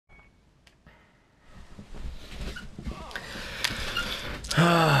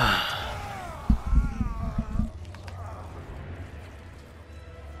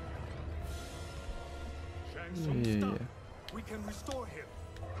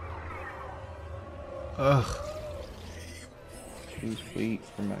Ugh. Too sweet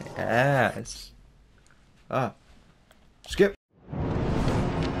for my ass. Ah. Skip.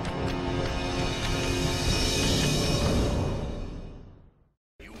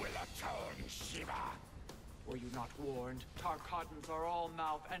 You will atone, Shiva. Were you not warned? Tarkatans are all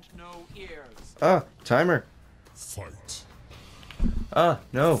mouth and no ears. Ah, timer. Fight. Ah,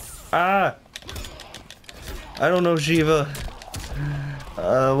 no. Ah! I don't know, Shiva.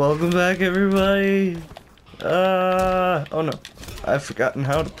 Welcome back, everybody. Oh no. I've forgotten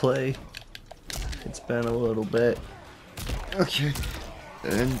how to play. It's been a little bit. Okay.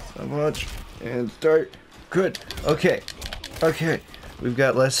 And so much. And start. Good. Okay. Okay. We've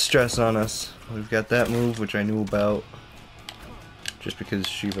got less stress on us. We've got that move, which I knew about. Just because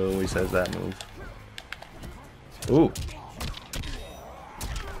Shiva always has that move. Ooh.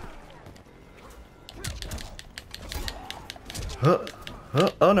 Huh. Huh.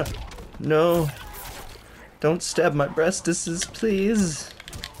 Oh no. No. Don't stab my breastises, please.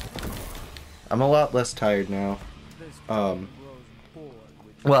 I'm a lot less tired now.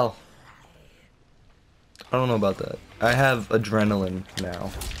 Well, I don't know about that. I have adrenaline now.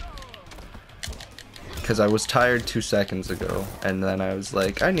 Because I was tired 2 seconds ago, and then I was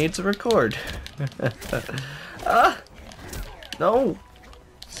like, I need to record. Ah! No!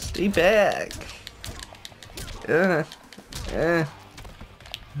 Stay back!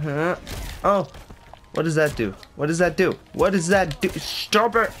 Oh! What does that do? What does that do? What does that do?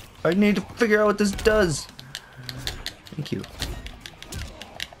 Stop it! I need to figure out what this does. Thank you.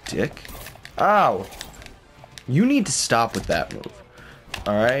 Dick. Ow! You need to stop with that move.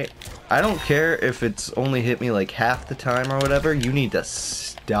 Alright? I don't care if it's only hit me like half the time or whatever. You need to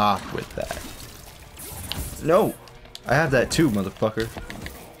stop with that. No! I have that too, motherfucker.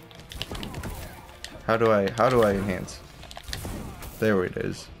 How do I enhance? There it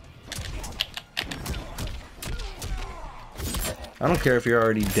is. I don't care if you're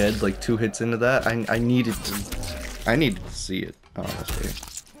already dead like 2 hits into that. I needed to see it, honestly.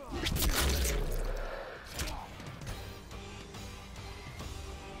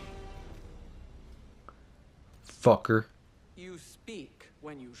 Fucker. You speak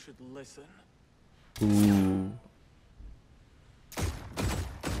when you should listen. Ooh.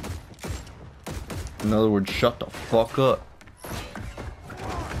 In other words, shut the fuck up.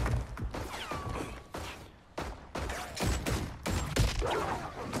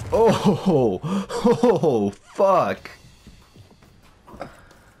 Oh, fuck.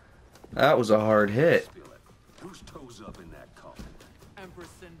 That was a hard hit. Whose toes up in that coffin? Empress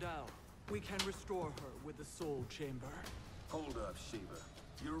Sindel, we can restore her with the soul chamber. Hold up, Shiva.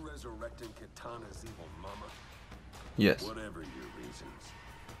 You're resurrecting Kitana's evil mama? Yes. Whatever your reasons,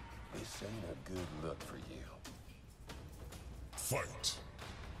 this ain't a good look for you. Fight.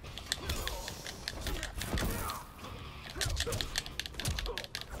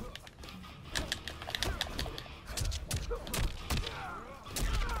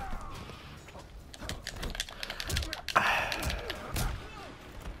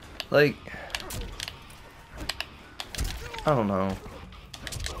 Like, I don't know.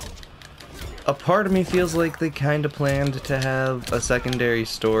 A part of me feels like they kind of planned to have a secondary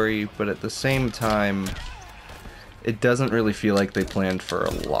story, but at the same time, it doesn't really feel like they planned for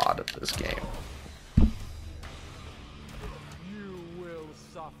a lot of this game. You will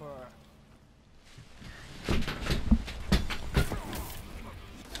suffer.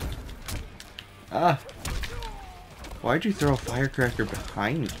 Ah! Why'd you throw a firecracker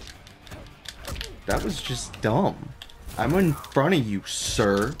behind me? That was just dumb. I'm in front of you,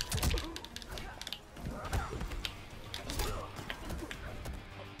 sir.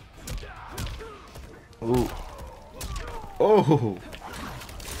 Ooh. Oh!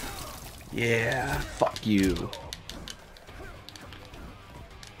 Yeah, fuck you.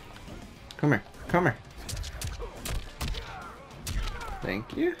 Come here, come here.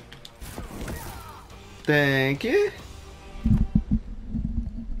 Thank you. Thank you.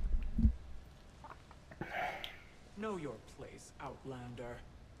 Know your place, Outlander.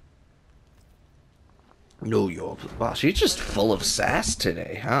 No, yo. Wow, she's just full of sass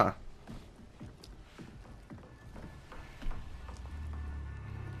today, huh?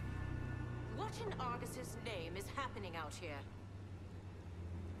 What in Argus's name is happening out here?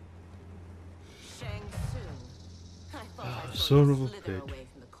 Shang Tsung. I thought I saw son you of a slither bitch. away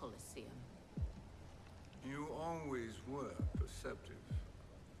from the Colosseum. You always were perceptive.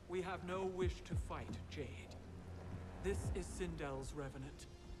 We have no wish to fight, Jade. This is Sindel's revenant.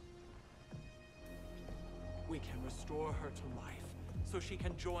 We can restore her to life, so she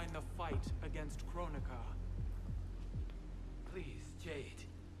can join the fight against Kronika. Please, Jade.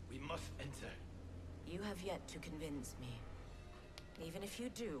 We must enter. You have yet to convince me. Even if you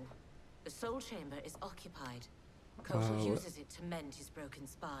do, the soul chamber is occupied. Kotal uses it to mend his broken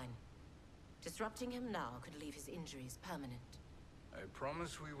spine. Disrupting him now could leave his injuries permanent. I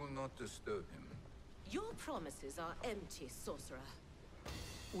promise we will not disturb him. Your promises are empty, sorcerer.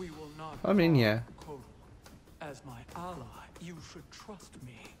 We will not. I mean, yeah. Kotal. As my ally, you should trust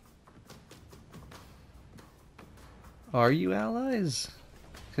me. Are you allies?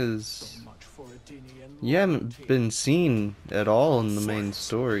 Because So much for Adenian you haven't loyalty. been seen at all in the main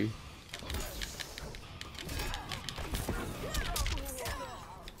story.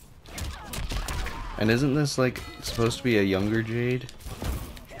 And isn't this like supposed to be a younger Jade?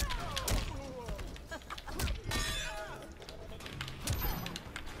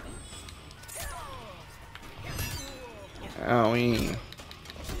 Owie.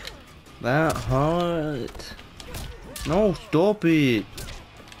 That hurt. No, stop it.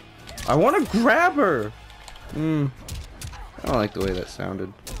 I want to grab her. I don't like the way that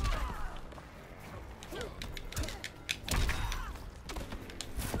sounded.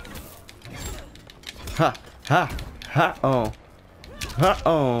 Ha, ha, ha, oh. Ha,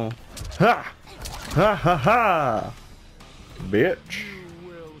 oh. Ha, ha, ha, ha. Bitch. You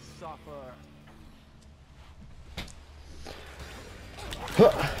will suffer.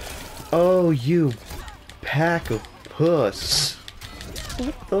 Oh, you pack of puss.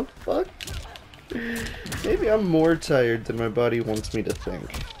 What the fuck? Maybe I'm more tired than my body wants me to think.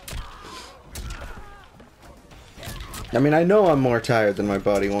 I mean, I know I'm more tired than my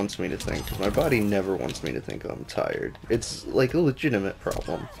body wants me to think, because my body never wants me to think I'm tired. It's like a legitimate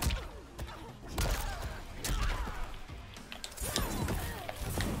problem.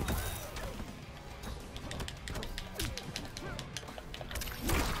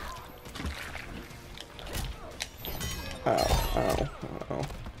 Ow, ow, ow.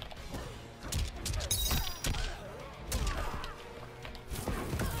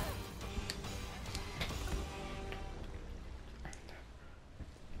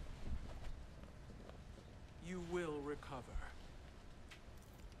 You will recover.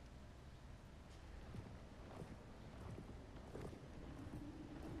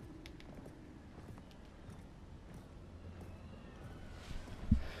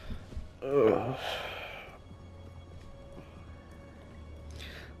 Ugh.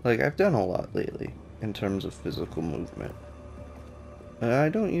 Like, I've done a lot lately in terms of physical movement. And I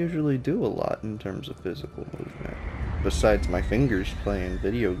don't usually do a lot in terms of physical movement, besides my fingers playing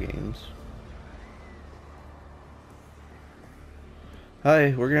video games.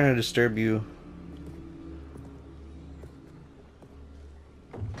 Hi, we're gonna disturb you.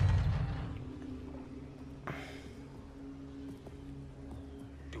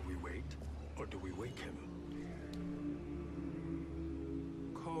 Do we wait, or do we wake him?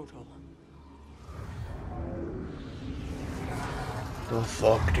 Kotal. The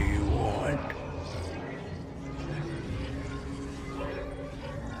fuck do you want?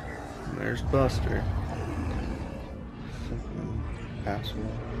 There's Buster. Fucking asshole.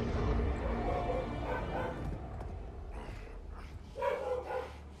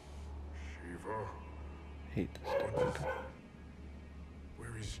 Shiva, Hate this dude.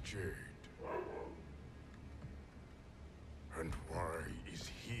 where is Jade? And why is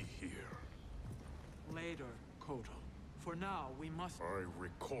he here? Later, Kotal. For now, we must. I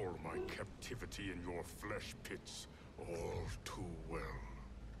recall my captivity in your flesh pits all too well.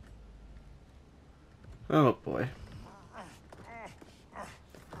 Oh boy.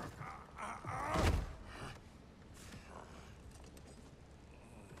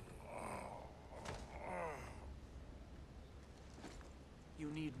 You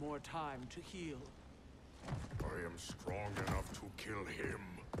need more time to heal. I am strong enough to kill him.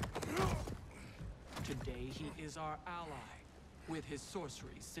 Today he is our ally. With his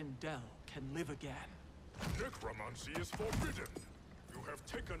sorcery, Sindel can live again. Necromancy is forbidden. You have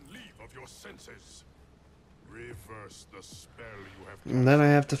taken leave of your senses. Reverse the spell you have. And then I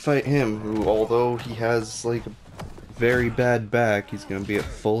have to fight him, who, although he has, like, a very bad back, he's gonna be at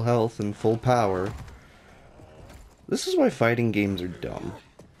full health and full power. This is why fighting games are dumb.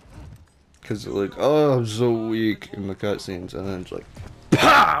 Because they're like, oh, I'm so weak in the cutscenes, and then it's like,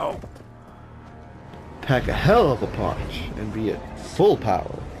 POW! Pack a hell of a punch and be at full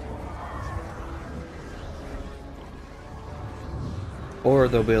power. Or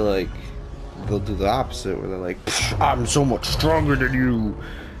they'll be like, they'll do the opposite, where they're like, I'm so much stronger than you.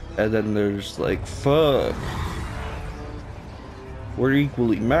 And then there's like, fuck. We're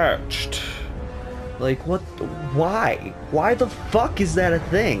equally matched. Like, what? Why? Why the fuck is that a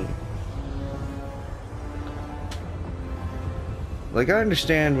thing? Like, I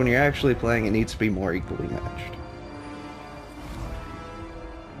understand when you're actually playing, it needs to be more equally matched.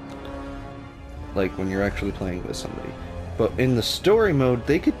 Like, when you're actually playing with somebody. But in the story mode,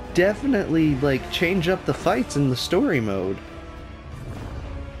 they could definitely, like, change up the fights in the story mode.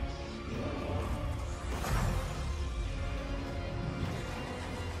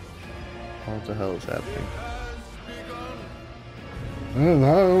 What the hell is happening?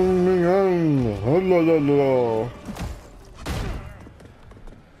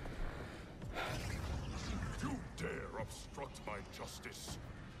 You dare obstruct my justice.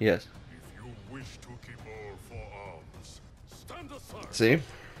 Yes. If you wish to keep all four arms, stand aside. See?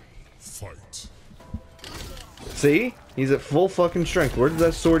 Fight. See? He's at full fucking strength. Where did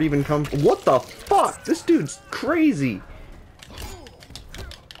that sword even come from? What the fuck? This dude's crazy.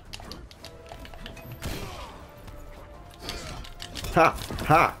 Ha!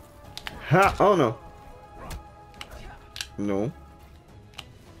 Ha! Ha! Oh no. No.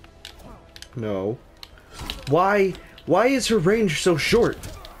 No. Why is her range so short?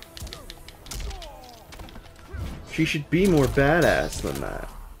 She should be more badass than that.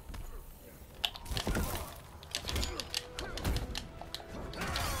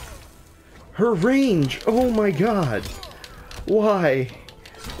 Her range! Oh my god! Why?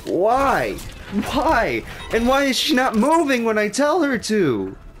 Why? Why? And why is she not moving when I tell her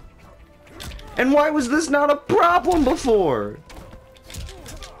to? And why was this not a problem before?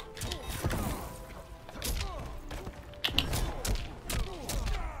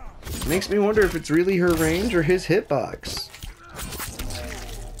 Makes me wonder if it's really her range or his hitbox.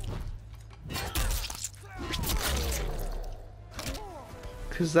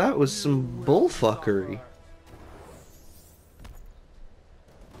 Cause that was some bullfuckery.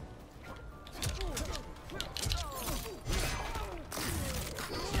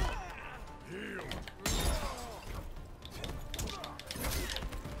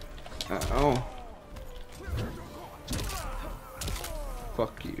 Uh-oh.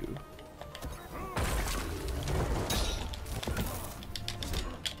 Fuck you.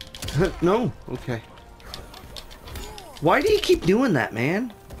 No? Okay. Why do you keep doing that,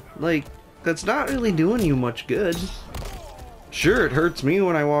 man? Like, that's not really doing you much good. Sure, it hurts me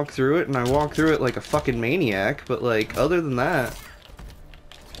when I walk through it, and I walk through it like a fucking maniac, but like, other than that...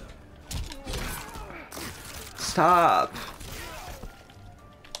 Stop.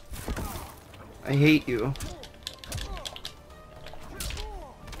 I hate you.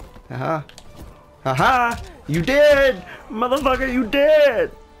 Haha. Haha! You did! Motherfucker, you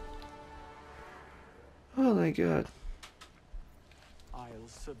did! Oh my god. I'll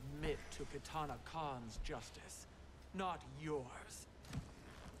submit to Kitana Khan's justice, not yours.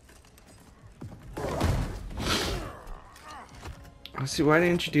 See, why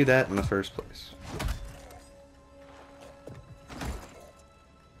didn't you do that in the first place?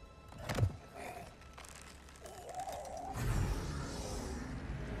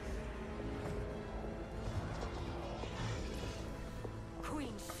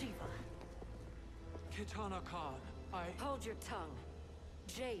 Queen Shiva. Kitana Khan, Hold your tongue.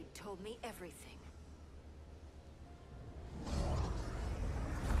 Jade told me everything.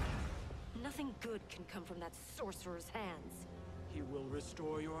 Nothing good can come from that sorcerer's hands. He will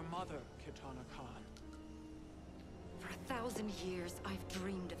restore your mother, Kitana Khan. For 1,000 years, I've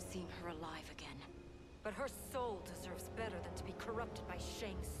dreamed of seeing her alive again. But her soul deserves better than to be corrupted by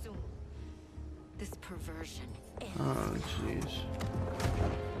Shang Tsung. This perversion ends. Oh, jeez.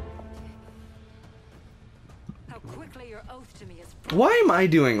 How quickly your oath to me is... Why am I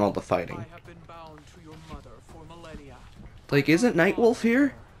doing all the fighting? I have been bound to your mother for millennia. Like, isn't Nightwolf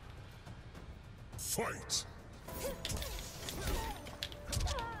here? Fight.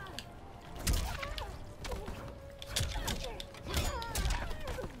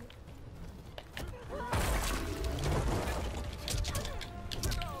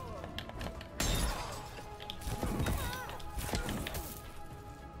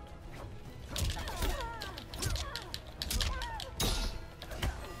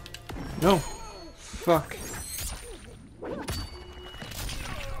 No. Fuck.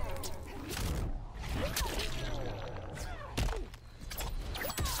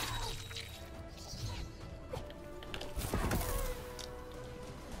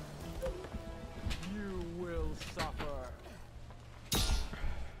 You will suffer.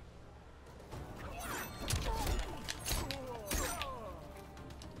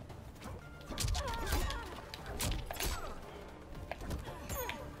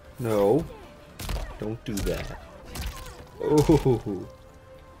 No. Don't do that. Oh.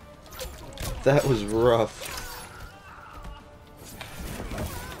 That was rough.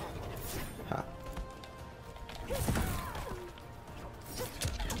 Ha.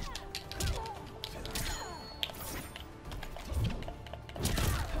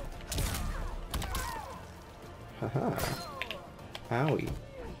 Aha. Owie.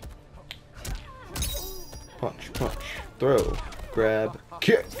 Punch, punch, throw, grab,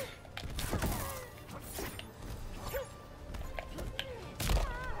 kick.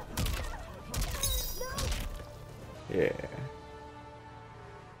 Yeah.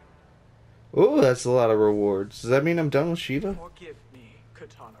 Oh, that's a lot of rewards. Does that mean I'm done with Shiva? Forgive me,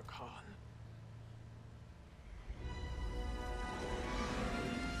 Katana Khan.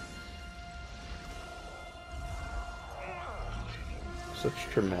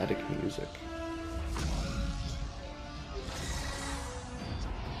 Such dramatic music.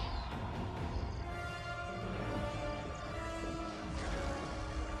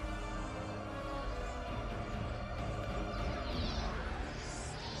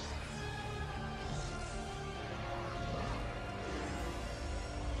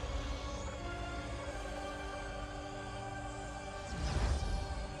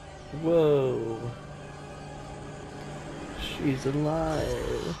 Whoa. She's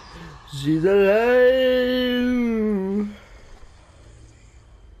alive. She's alive.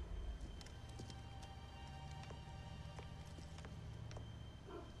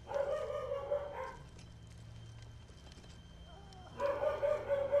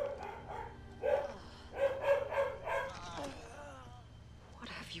 What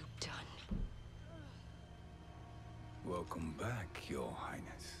have you done? Welcome back, Your Highness.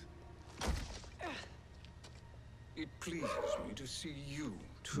 It pleases me to see you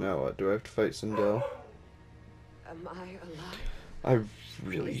too. Now what? Do I have to fight Sindel? Am I alive? I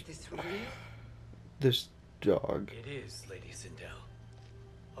really... Is this real? This dog. It is, Lady Sindel.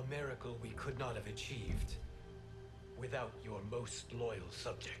 A miracle we could not have achieved without your most loyal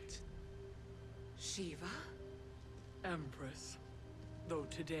subject. Shiva? Empress, though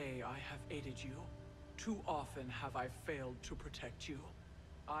today I have aided you, too often have I failed to protect you.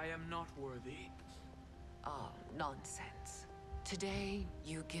 I am not worthy. Oh, nonsense. Today,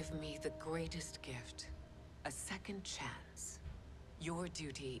 you give me the greatest gift. A second chance. Your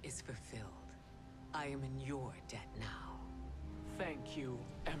duty is fulfilled. I am in your debt now. Thank you,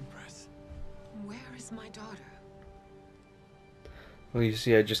 Empress. Where is my daughter? Well, you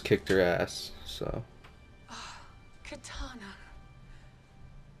see, I just kicked her ass, so... Katana.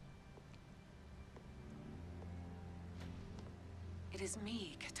 It is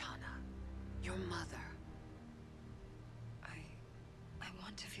me, Katana. Your mother. I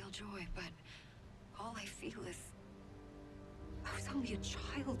want to feel joy, but all I feel is... I was only a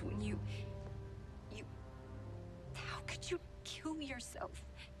child when you... How could you kill yourself?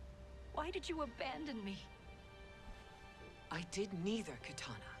 Why did you abandon me? I did neither,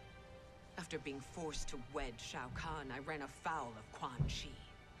 Katana. After being forced to wed Shao Kahn, I ran afoul of Quan Chi.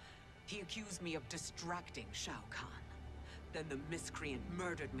 He accused me of distracting Shao Kahn. Then the miscreant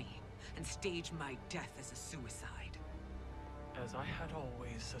murdered me and staged my death as a suicide. As I had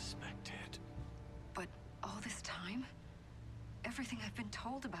always suspected. But all this time? Everything I've been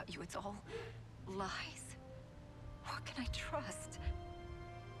told about you, it's all lies? What can I trust?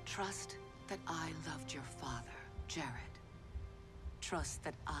 Trust that I loved your father, Jared. Trust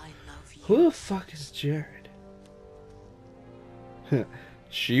that I love you. Who the fuck is Jared?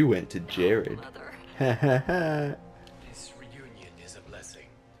 She went to Jared. Mother. This reunion is a blessing.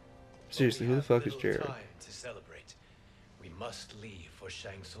 Seriously, who the fuck is Jared? Time to celebrate. We must leave for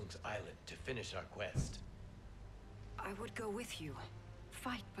Shang Tsung's island to finish our quest. I would go with you,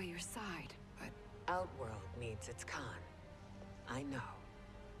 fight by your side, but Outworld needs its Khan. I know.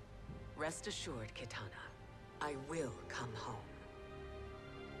 Rest assured, Kitana, I will come home.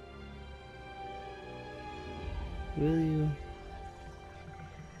 Will you?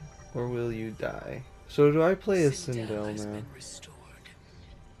 Or will you die? So do I play as Sindel has Sindel now? been restored.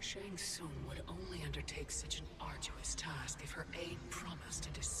 Shang Tsung would only undertake such an arduous task if her aid promised a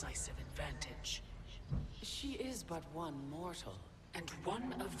decisive advantage. She is but one mortal, and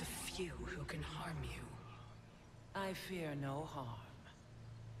one of the few who can harm you. I fear no harm.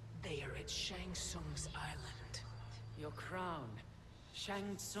 They are at Shang Tsung's island. Your crown,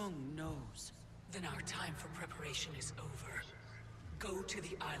 Shang Tsung knows. Then our time for preparation is over. Go to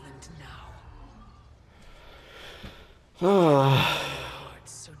the island now.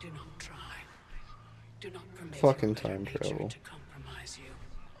 So do not try. Do not permit Fucking your better time nature travel. to compromise you.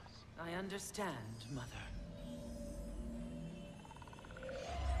 I understand, Mother.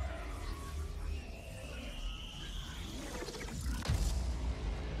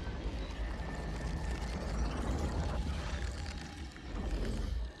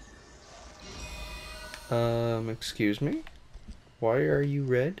 Excuse me? Why are you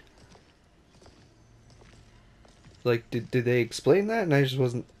red? Like, did they explain that and I just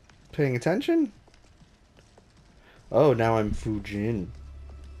wasn't paying attention? Oh, now I'm Fujin.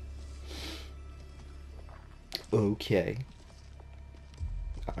 Okay.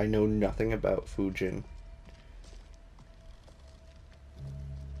 I know nothing about Fujin.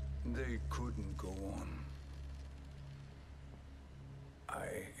 They couldn't go on. I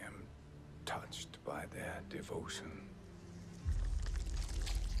am touched by their devotion.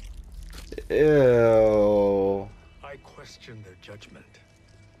 Ew. I question their judgment.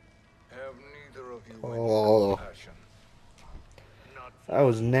 Have neither of you Oh. any compassion? That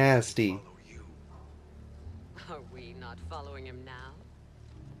was nasty. Are we not following him now?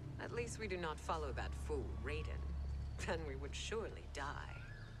 At least we do not follow that fool, Raiden. Then we would surely die.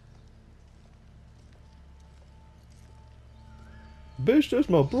 Bitch, that's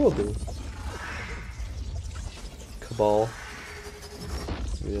my brother. Cabal.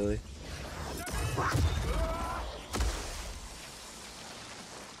 Really?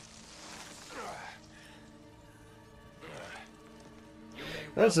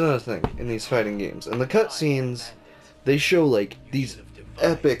 That's another thing in these fighting games. And the cutscenes, they show like these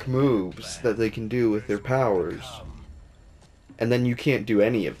epic moves that they can do with their powers. And then you can't do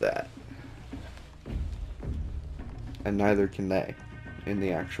any of that. And neither can they in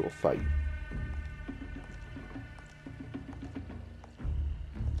the actual fight.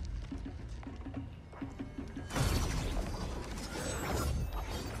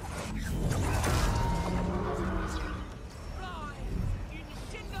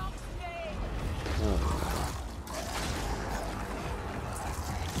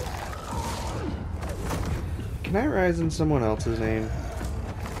 Can I rise in someone else's name?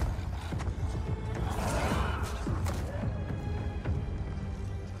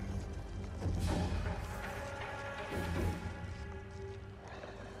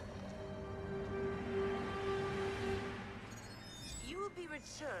 You will be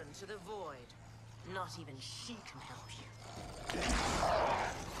returned to the void. Not even she can help you.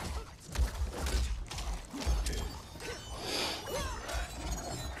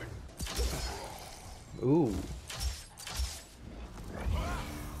 Ooh.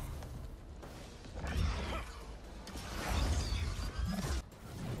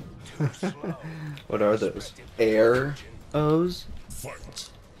 What are those? Air O's?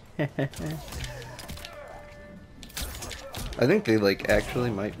 I think they like actually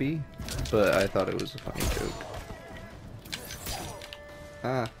might be, but I thought it was a funny joke.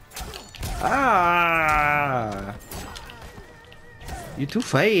 Ah. Ah! You too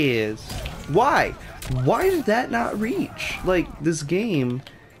fast. Why? Why did that not reach? Like, this game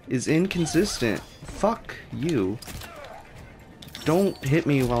is inconsistent. Fuck you. Don't hit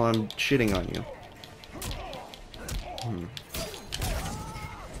me while I'm shitting on you.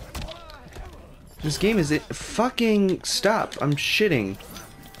 This game is it. Fucking stop. I'm shitting.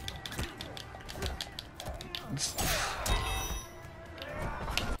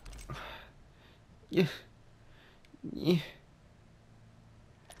 Yeah. Yeah.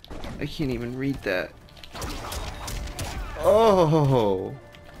 I can't even read that. Oh,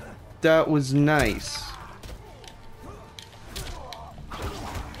 that was nice.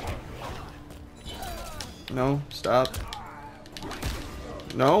 No, stop.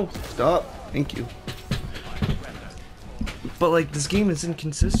 No, stop. Thank you. But like, this game is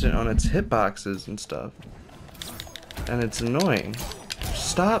inconsistent on its hitboxes and stuff. And it's annoying.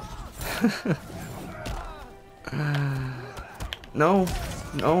 Stop. No.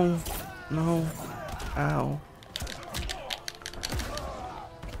 No. No. Ow.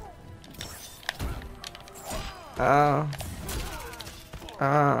 Ah.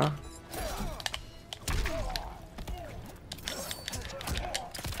 Ah.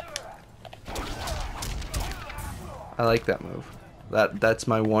 I like that move. That's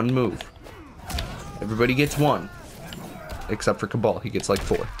my one move. Everybody gets one. Except for Cabal, he gets like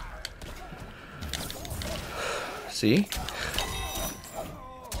 4. See?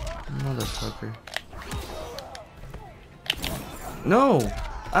 Motherfucker. No!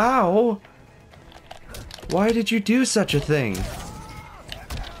 Ow! Why did you do such a thing?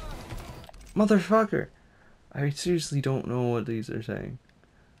 Motherfucker. I seriously don't know what these are saying.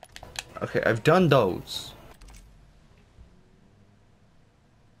 Okay, I've done those.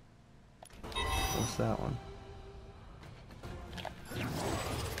 What's that one?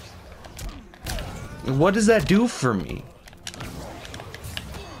 What does that do for me?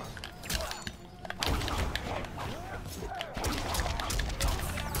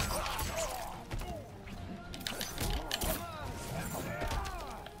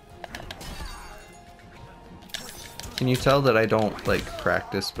 Can you tell that I don't, like,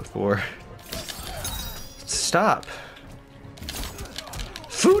 practice before? Stop.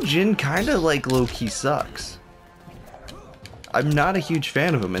 Fujin kinda, like, low-key sucks. I'm not a huge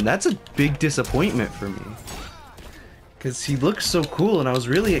fan of him, and that's a big disappointment for me. Because he looks so cool, and I was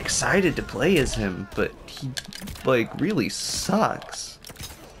really excited to play as him, but he, like, really sucks.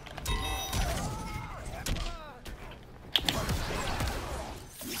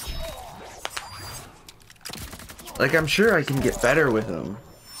 Like, I'm sure I can get better with him,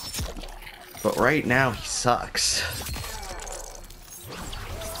 but right now he sucks.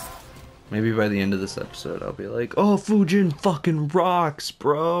 Maybe by the end of this episode, I'll be like, oh, Fujin fucking rocks,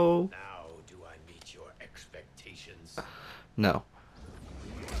 bro. Now do I meet your expectations? No.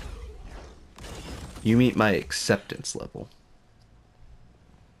 You meet my acceptance level.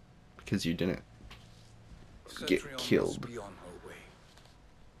 Because you didn't get killed.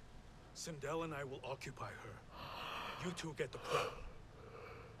 Sindel and I will occupy her. You two get the plan.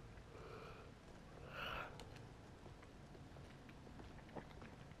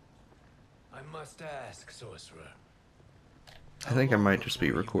 I must ask, sorcerer. I think I might just be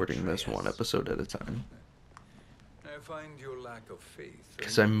recording this one episode at a time. I find your lack of faith.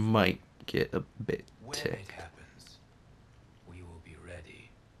 Because I might get a bit When it tick. happens, we will be ready.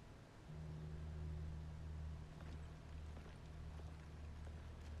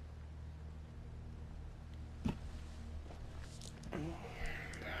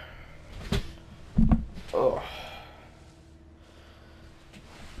 Oh.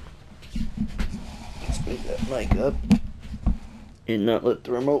 Let's move that mic up and not let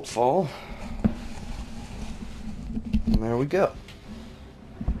the remote fall. And there we go.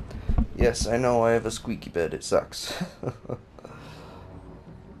 Yes, I know I have a squeaky bed. It sucks.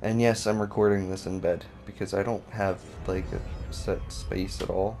 And yes, I'm recording this in bed because I don't have like a set space at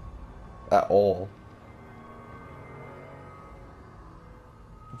all. At all.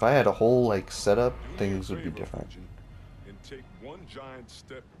 If I had a whole like setup, things would be different. And take one giant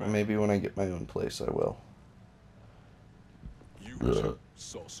step Or maybe when I get my own place, I will. You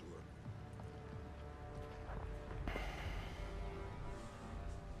sorcerer.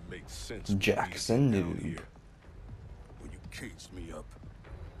 Makes sense. Jackson Noob. Noob. When you caged me up,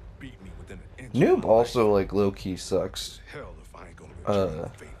 beat me within an inch. Noob also like low key sucks. Hell if I ain't gonna return your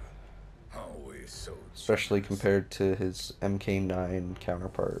favor. Always so. Especially compared to his MK9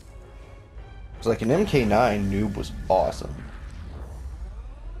 counterpart. It's like an MK9 Noob was awesome.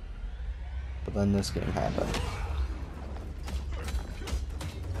 But then this game happened.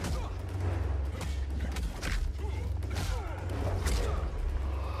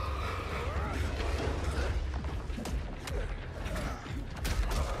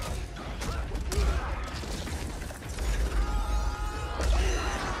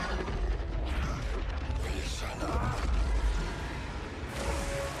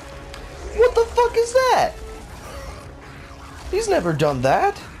 What the fuck is that? He's never done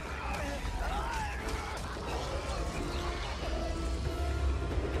that.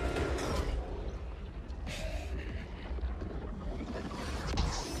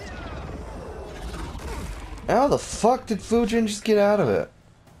 How the fuck did Fujin just get out of it?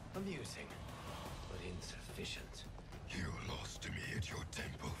 Amusing, but insufficient. You lost to me at your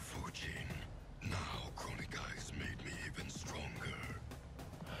temple, Fujin. Now Chronic Eyes made me even stronger.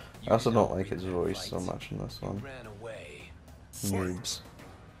 I also don't like his voice so much in this one. Ran away. Noobs.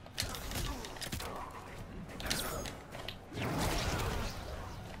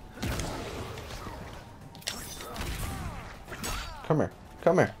 Come here.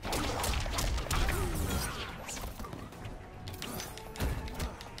 Come here.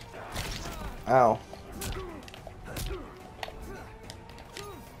 Ow.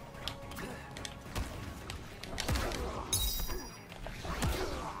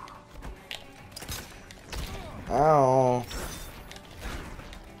 Ow.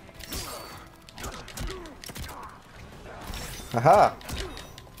 Haha.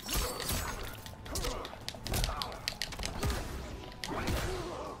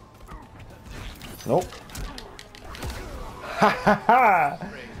 Nope. Ha ha ha.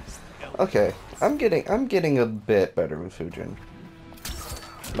 Okay, I'm getting a bit better with Fujin.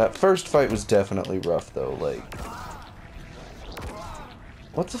 That first fight was definitely rough though, like.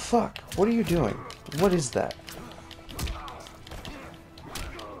 What the fuck? What are you doing? What is that?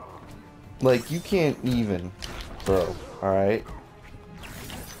 Like, you can't even, bro, alright?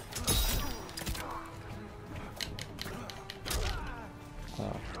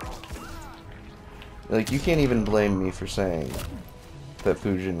 Like, you can't even blame me for saying that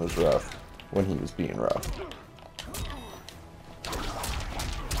Fujin was rough when he was being rough.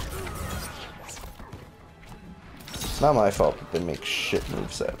 It's not my fault that they make shit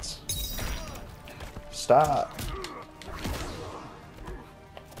movesets. Stop.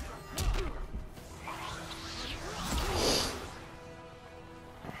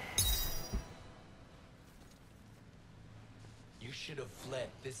 fled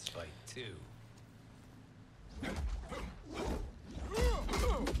this fight too.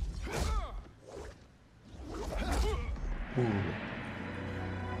 Ooh.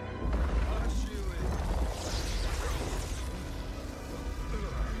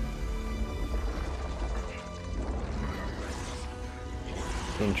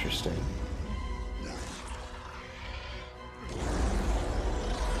 Interesting.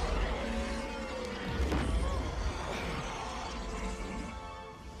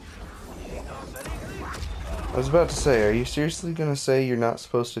 I was about to say, are you seriously gonna say you're not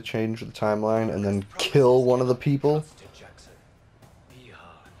supposed to change the timeline and then kill one of the people?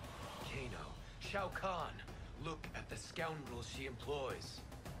 Shao Kahn, look at the scoundrels she employs.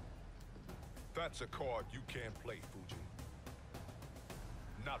 That's a card you can't play, Fujin.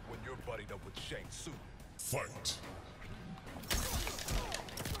 Not when you're buddied up with Shang Tsung. Fight!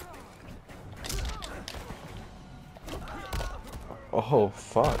 Oh,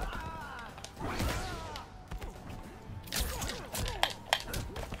 fuck.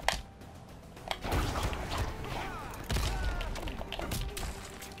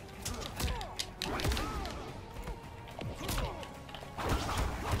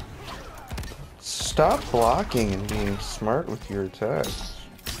 Stop blocking and being smart with your attacks.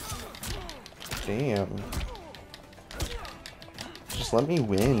 Damn. Just let me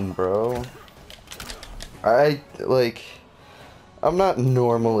win, bro. I'm not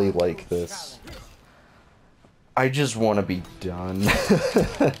normally like this. I just want to be done.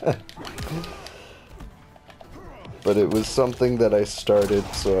 But it was something that I started,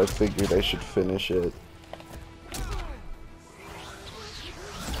 so I figured I should finish it.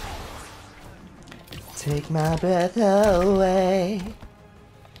 Take my breath away.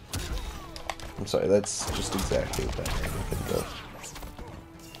 I'm sorry, that's just exactly what that made me think of.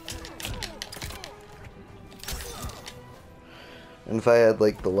 And if I had,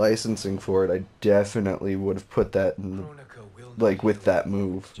 like, the licensing for it, I definitely would have put that in the, like, with that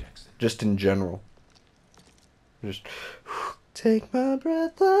move. Just in general. Just, take my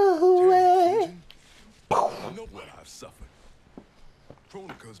breath away. I know what I've suffered.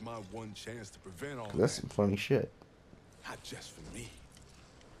 Kronika's my one chance to prevent all That's some funny shit. Not just for me,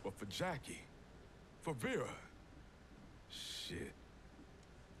 but for Jackie, for Vera. Shit.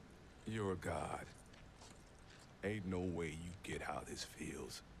 You're a god. Ain't no way you get how this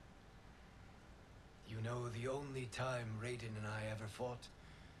feels. You know the only time Raiden and I ever fought?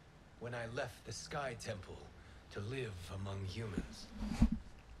 When I left the Sky Temple to live among humans.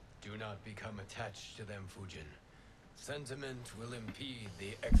 Do not become attached to them, Fujin. Sentiment will impede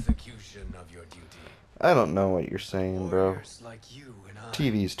the execution of your duty. I don't know what you're saying, bro. Warriors like you and I,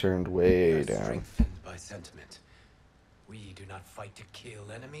 TV's turned way we are down. strengthened by sentiment. We do not fight to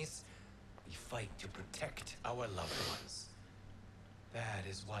kill enemies. We fight to protect our loved ones. That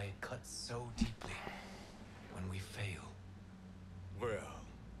is why it cuts so deeply when we fail. Well,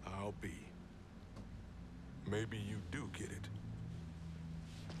 I'll be. Maybe you do get it.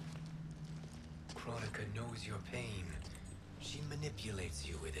 Kronika knows your pain. She manipulates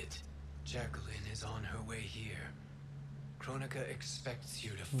you with it. Jacqueline is on her way here. Kronika expects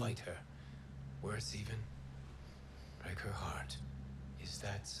you to fight her. Worse even, break her heart. Is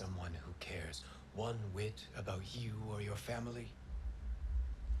that someone who cares one whit about you or your family?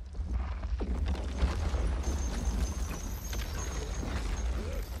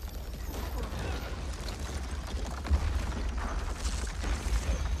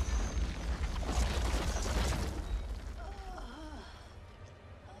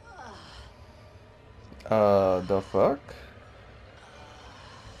 The fuck?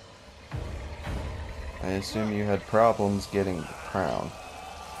 I assume you had problems getting the crown.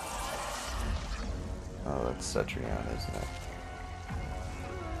 Oh, that's Cetrion, isn't it?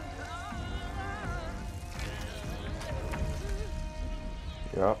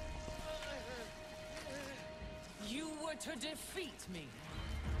 Yep. You were to defeat me.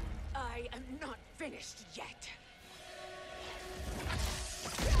 I am not finished yet.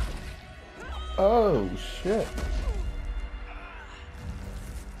 Oh, shit.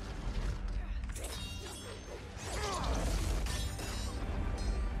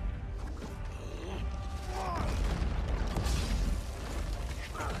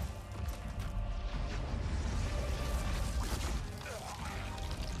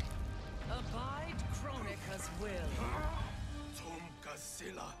 Abide Kronika's will. Tum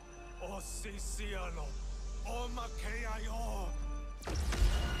Kasila, Osisiano, Omakeayo.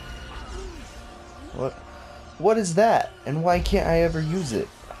 What? What is that? And why can't I ever use it?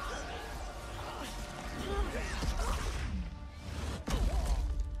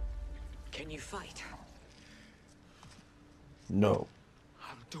 Can you fight? No.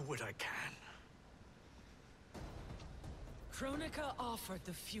 do what I can. Kronika offered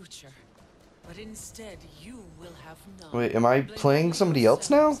the future, but instead you will have none. Wait, am I Blame playing only somebody else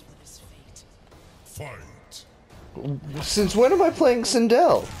now? yourselves for this fate. Fight. Since when am I playing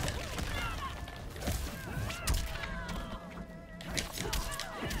Sindel?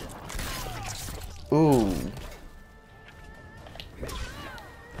 Ooh.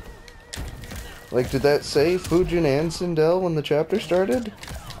 Like, did that say Fujin and Sindel when the chapter started?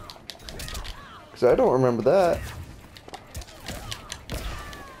 Because I don't remember that.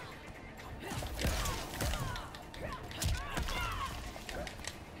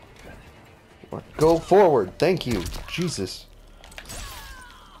 Go forward, thank you. Jesus.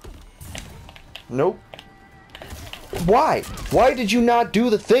 Nope. Why? Why did you not do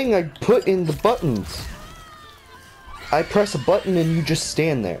the thing I put in the buttons? I press a button and you just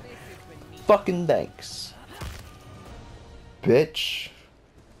stand there. Fucking thanks. Bitch.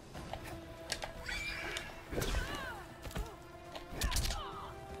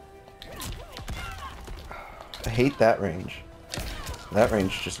 I hate that range. That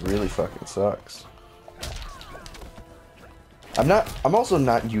range just really fucking sucks. I'm also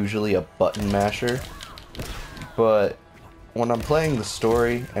not usually a button masher, but when I'm playing the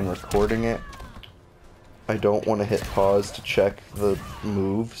story and recording it, I don't want to hit pause to check the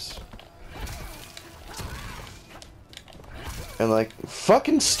moves. And like,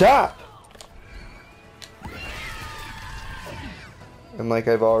 fucking stop! And like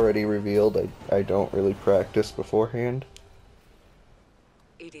I've already revealed, I don't really practice beforehand.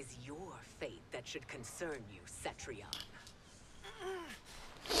 It is your fate that should concern you, Cetrion.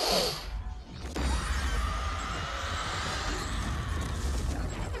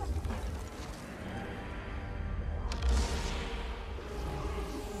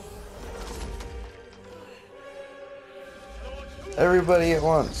 Everybody at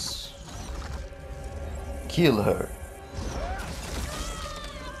once. Kill her.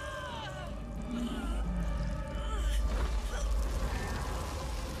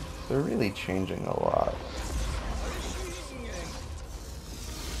 They're really changing a lot.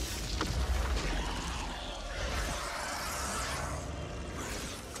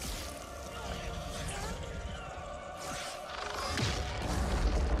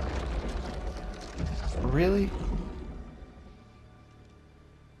 Really?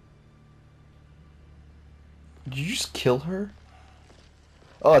 Did you just kill her?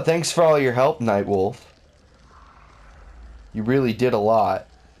 Oh, thanks for all your help, Nightwolf. You really did a lot.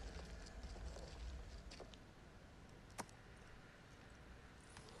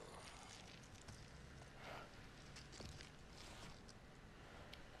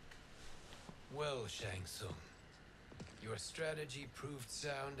 Well, Shang Tsung, your strategy proved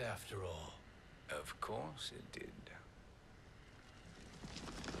sound after all. Of course it did.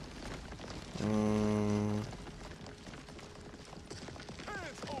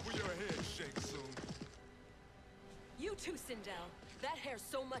 Hands over your head, Shang Tsung. You too, Sindel. That hair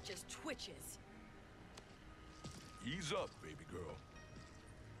so much as twitches. Ease up, baby girl.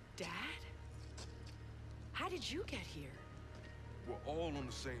 Dad? How did you get here? We're all on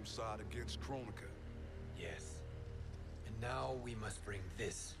the same side against Kronika. Yes. And now we must bring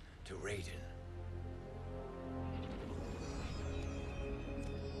this to Raiden.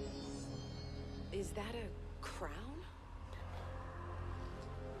 Is that a crown?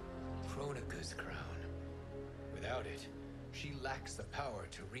 Kronika's crown. Without it, she lacks the power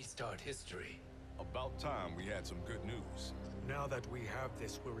to restart history. About time we had some good news. Now that we have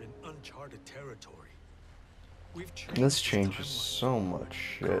this, we're in uncharted territory. We've changed This the changes timeline. so much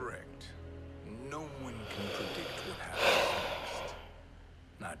shit. Correct. No one can predict what happens next.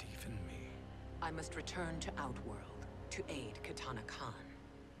 Not even me. I must return to Outworld to aid Kitana Khan.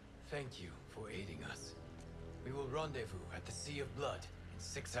 Thank you for aiding us. We will rendezvous at the Sea of Blood in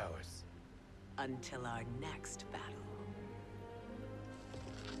 6 hours. Until our next battle.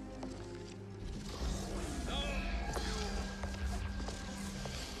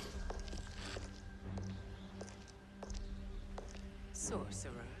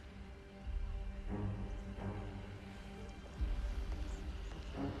 Sorcerer.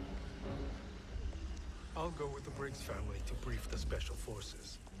 I'll go with the Briggs family to brief the special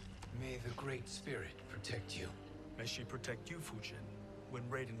forces. May the Great Spirit protect you. May she protect you, Fujin, when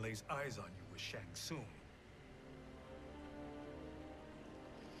Raiden lays eyes on you with Shang Tsung.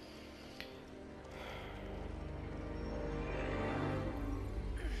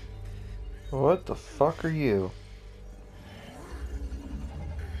 What the fuck are you?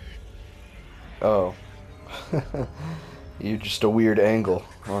 Oh. You're just a weird angle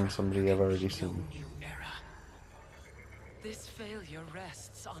on somebody I've already seen. New era. This failure savior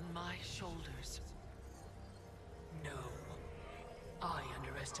rests on my shoulders. No. I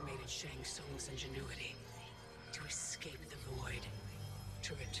underestimated Shang Tsung's ingenuity. To escape the void.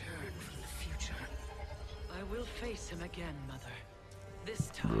 To return from the future. I will face him again, Mother. This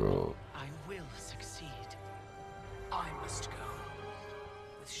time, Bro. I will succeed. I must go.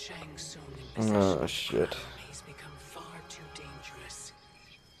 With Shang Tsung in possession Oh of the shit. crown, he's become far too dangerous.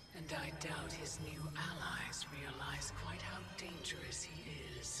 And I doubt his new allies realize quite how dangerous he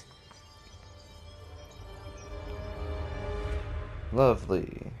is.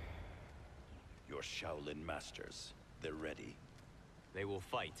 Lovely. Your Shaolin masters, they're ready. They will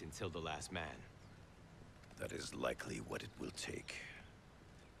fight until the last man. That is likely what it will take.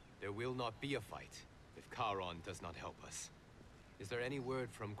 There will not be a fight if Charon does not help us. Is there any word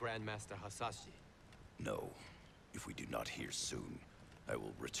from Grandmaster Hasashi? No. If we do not hear soon, I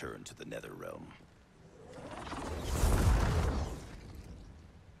will return to the Netherrealm.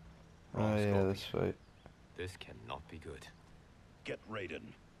 Oh yeah, this fight. This cannot be good. Get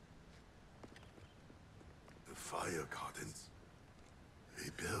Raiden. The fire gardens he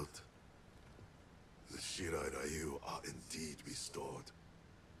built. The Shirai Ryu are indeed restored.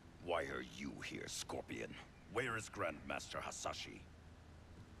 Why are you here, Scorpion? Where is Grandmaster Hasashi?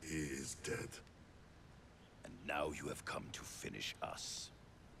 He is dead. And now you have come to finish us.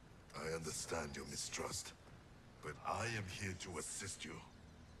 I understand your mistrust, but I am here to assist you.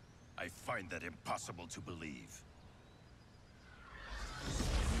 I find that impossible to believe.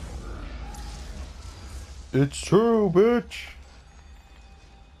 It's true, bitch.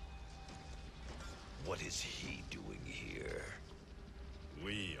 What is he doing here?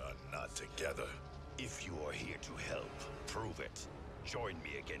 We are not together. If you are here to help, prove it. Join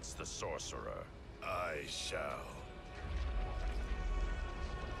me against the sorcerer. I shall.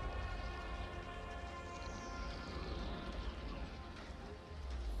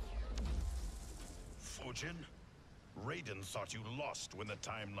 Fujin? Raiden thought you lost when the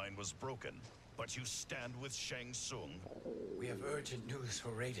timeline was broken, but you stand with Shang Tsung. We have urgent news for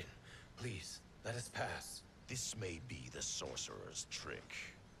Raiden. Please, let us pass. This may be the sorcerer's trick.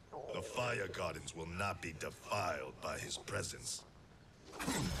 The fire gardens will not be defiled by his presence.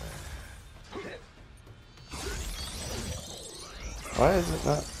 Why is it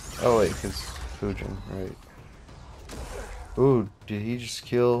not? Oh wait, because Fujin, right. Ooh, did he just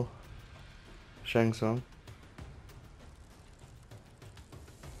kill Shang Tsung?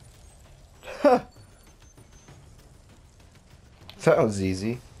 That was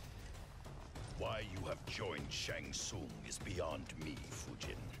easy. Why you have joined Shang Tsung is beyond me,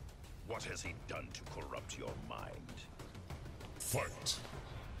 Fujin. What has he done to corrupt your mind? Fight!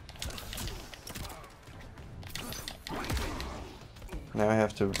 Now I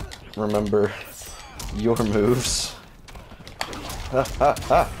have to remember your moves. Ha ha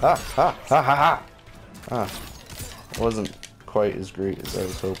ha ha ha ha ha! Ah, wasn't quite as great as I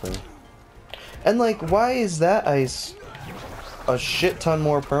was hoping. And like, why is that ice a shit ton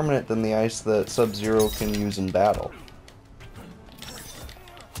more permanent than the ice that Sub-Zero can use in battle?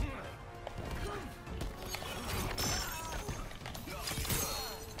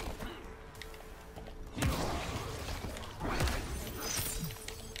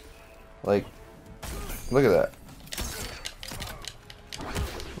 Like, look at that.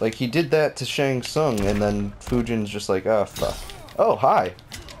 Like, he did that to Shang Tsung, and then Fujin's just like, ah, fuck. Oh, hi.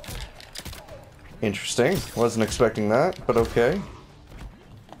 Interesting. Wasn't expecting that, but okay.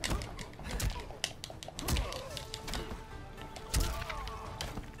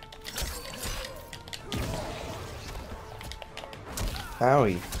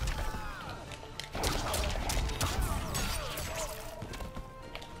 Howie.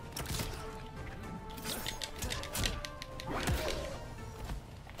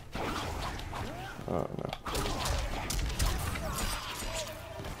 Oh no.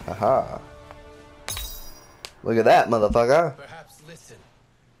 Haha. Look at that, motherfucker. Perhaps listen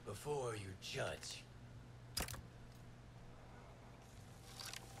before you judge.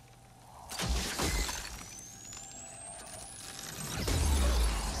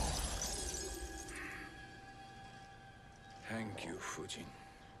 Thank you, Fujin.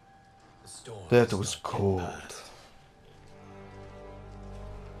 The storm That does was not get cold. past.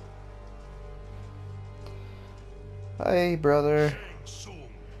 Hey, brother.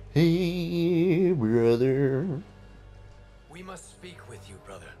 Hey, brother. We must speak with you,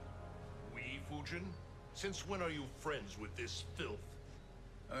 brother. We, Fujin? Since when are you friends with this filth?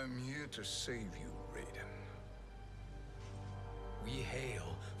 I'm here to save you, Raiden. We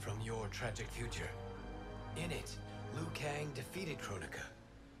hail from your tragic future. In it, Liu Kang defeated Kronika,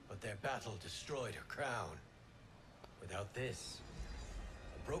 but their battle destroyed her crown. Without this,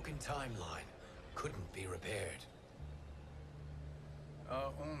 broken timeline couldn't be repaired.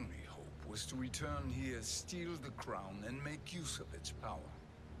 Our only hope was to return here, steal the crown, and make use of its power.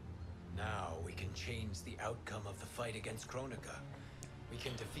 Now we can change the outcome of the fight against Kronika. We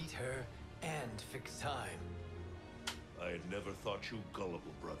can defeat her and fix time. I had never thought you gullible,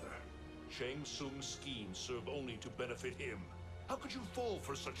 brother. Shang Tsung's schemes serve only to benefit him. How could you fall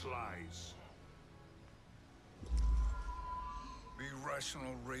for such lies? Be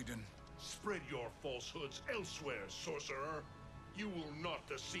rational, Raiden. Spread your falsehoods elsewhere, sorcerer. You will not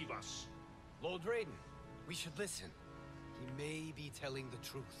deceive us. Lord Raiden, we should listen. He may be telling the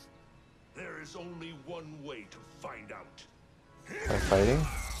truth. There is only one way to find out. They're fighting?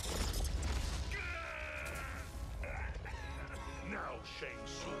 Now, Shang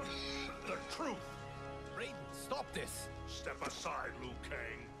Tsung, the truth! Raiden, stop this! Step aside, Liu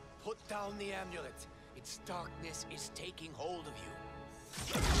Kang. Put down the amulet. Its darkness is taking hold of you.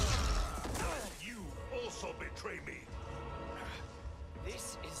 You also betray me.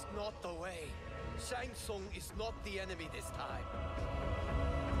 This is not the way. Shang Tsung is not the enemy this time.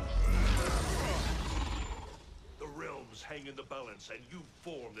 The realms hang in the balance, and you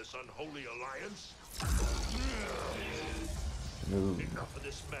form this unholy alliance? Enough of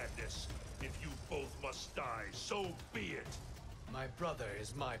this madness. If you both must die, so be it. My brother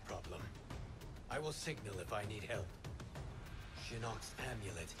is my problem. I will signal if I need help. Shinnok's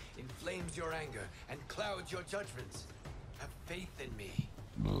amulet inflames your anger and clouds your judgments. Have faith in me.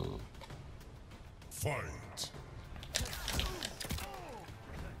 Fight!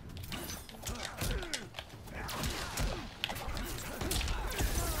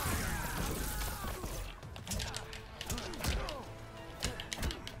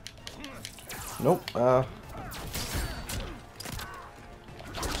 Nope.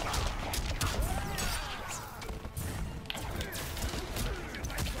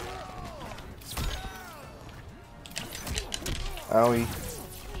 Owie.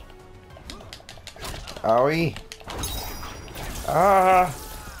 Owie. Ah!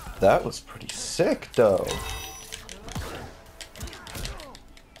 That was pretty sick, though.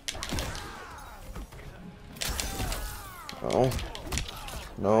 Oh.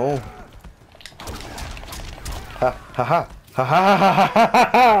 No. Ha ha ha ha ha ha ha ha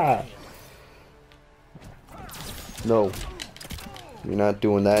ha! No. You're not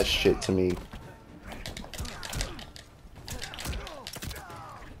doing that shit to me.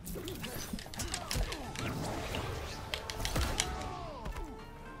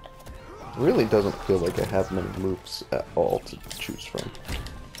 Really doesn't feel like I have many moves at all to choose from.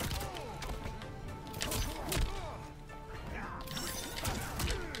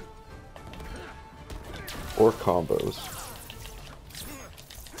 Or combos.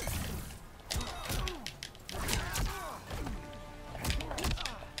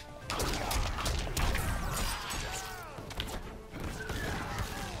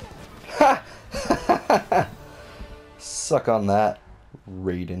 Ha! Suck on that,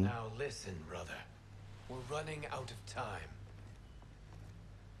 Raiden. Now listen, brother. We're running out of time.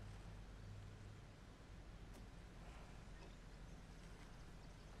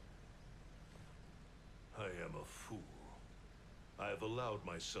 I am a fool. I have allowed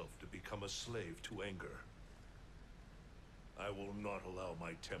myself to become a slave to anger. I will not allow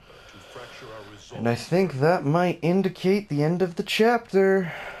my temper to fracture our resolve. And I think that might indicate the end of the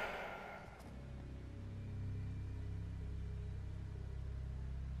chapter.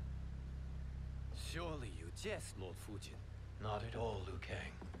 Surely you jest, Lord Fujin. Not at all, Liu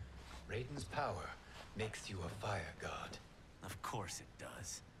Kang. Raiden's power makes you a fire god. Of course it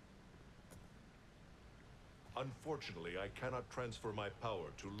does. Unfortunately, I cannot transfer my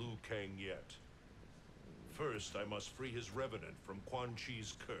power to Liu Kang yet. First, I must free his revenant from Quan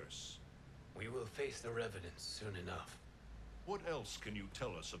Chi's curse. We will face the revenants soon enough. What else can you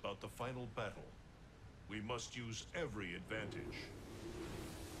tell us about the final battle? We must use every advantage.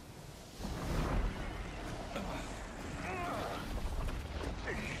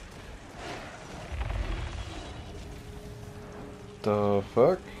 The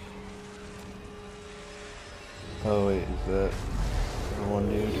fuck? Oh wait, is that the one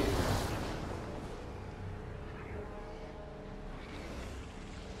dude?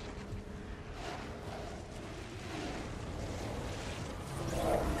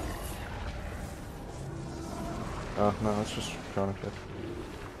 Oh no, it's just Kronika.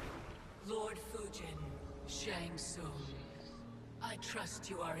 Lord Fujin, Shang Tsung, I trust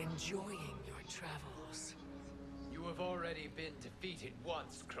you are enjoying your travels. You have already been defeated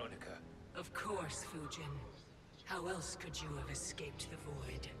once, Kronika. Of course, Fujin. How else could you have escaped the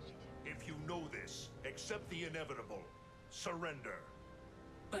void? If you know this, accept the inevitable. Surrender.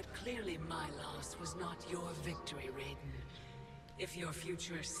 But But clearly my loss was not your victory, Raiden. If your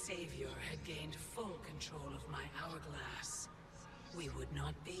future savior had gained full control of my hourglass, we would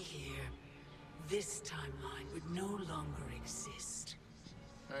not be here. This timeline would no longer exist.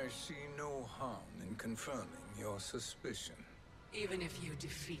 I see no harm in confirming your suspicion. Even if you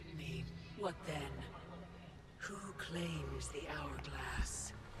defeat me, what then? Who claims the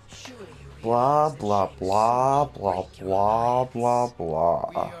hourglass? Surely you Blah, realize that blah, Shang blah, Tsung blah, break your blah, alliance. blah, We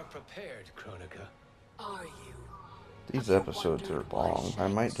blah. are prepared, Kronika. Are you? These Have you episodes are wondered why long. I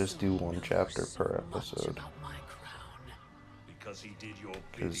Shang might just do Tsung one knows chapter so per much episode. about my crown? Because he did your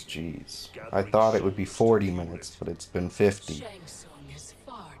Because, bidding. jeez. I Gathering thought it would be souls to 40 fuel minutes, it. but it's been 50. Shang Tsung is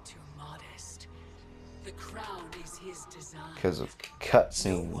far too modest. The crown is his design. Because of No one,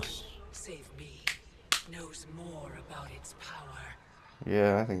 cutscenes. save me, knows more about its power.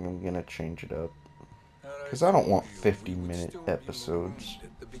 Yeah, I think I'm gonna change it up. Because I don't want 50-minute episodes.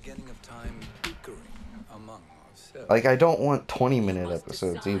 At the beginning of time, bickering among ourselves. Like, I don't want 20-minute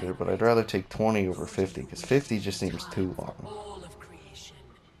episodes either, but I'd rather take 20 over 50, because 50 just seems too long. All of creation.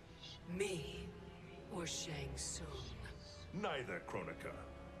 Me or Shang Tsung. Neither, Kronika.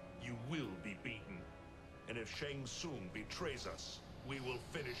 You will be beaten. And if Shang Tsung betrays us, we will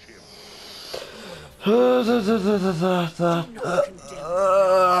finish him.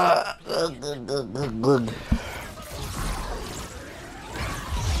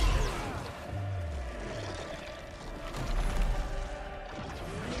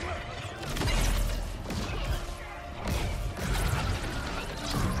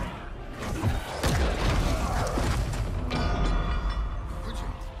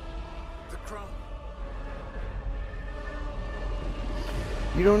 The crown.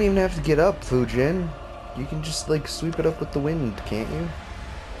 You don't even have to get up, Fujin. You can just, like, sweep it up with the wind, can't you?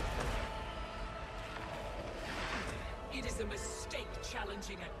 It is a mistake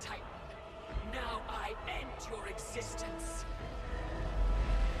challenging a Titan. Now I end your existence.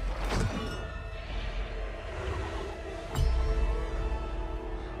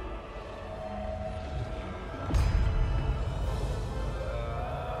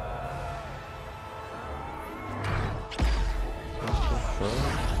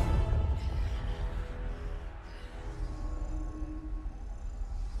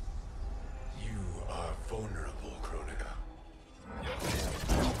 You are vulnerable, Kronika.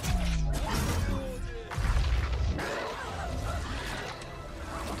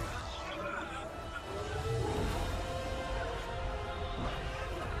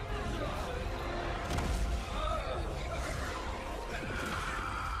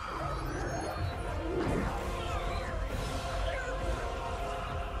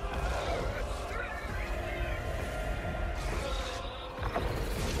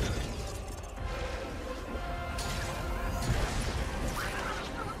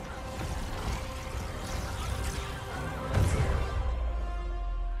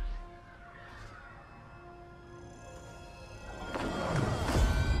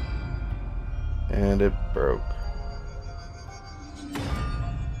 And it broke.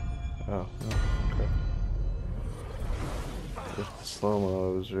 Oh, okay. With the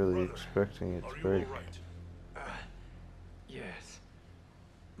slow-mo, I was really expecting it to break. Yes.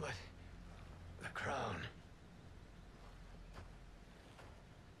 But the crown.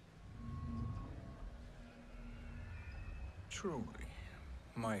 Truly,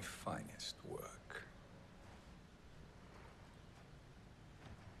 my finest work.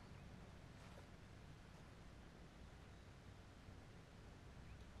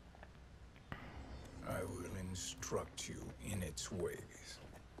 I will instruct you in its ways.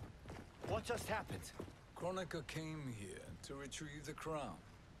 What just happened? Kronika came here to retrieve the crown.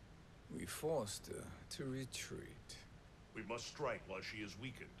 We forced her to retreat. We must strike while she is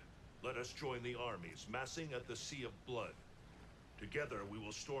weakened. Let us join the armies, massing at the Sea of Blood. Together we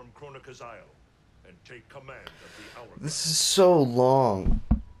will storm Kronika's Isle and take command of the Hourglass. This is so long.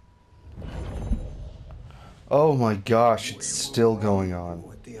 Oh my gosh, it's still going on.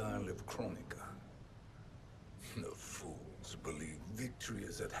 At the Isle of Kronika. The fools believe victory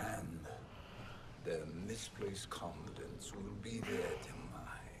is at hand. Their misplaced confidence will be their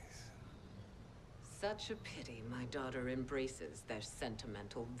demise. Such a pity my daughter embraces their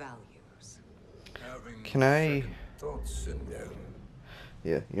sentimental values. Can I... Thoughts in them.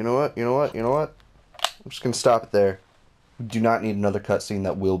 Yeah, you know what? I'm just gonna stop it there. We do not need another cutscene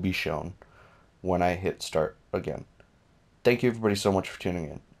that will be shown when I hit start again. Thank you everybody so much for tuning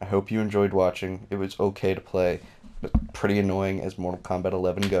in. I hope you enjoyed watching. It was okay to play, but pretty annoying as Mortal Kombat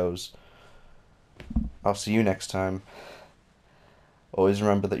 11 goes. I'll see you next time. Always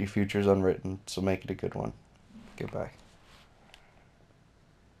remember that your future is unwritten, so make it a good one. Goodbye.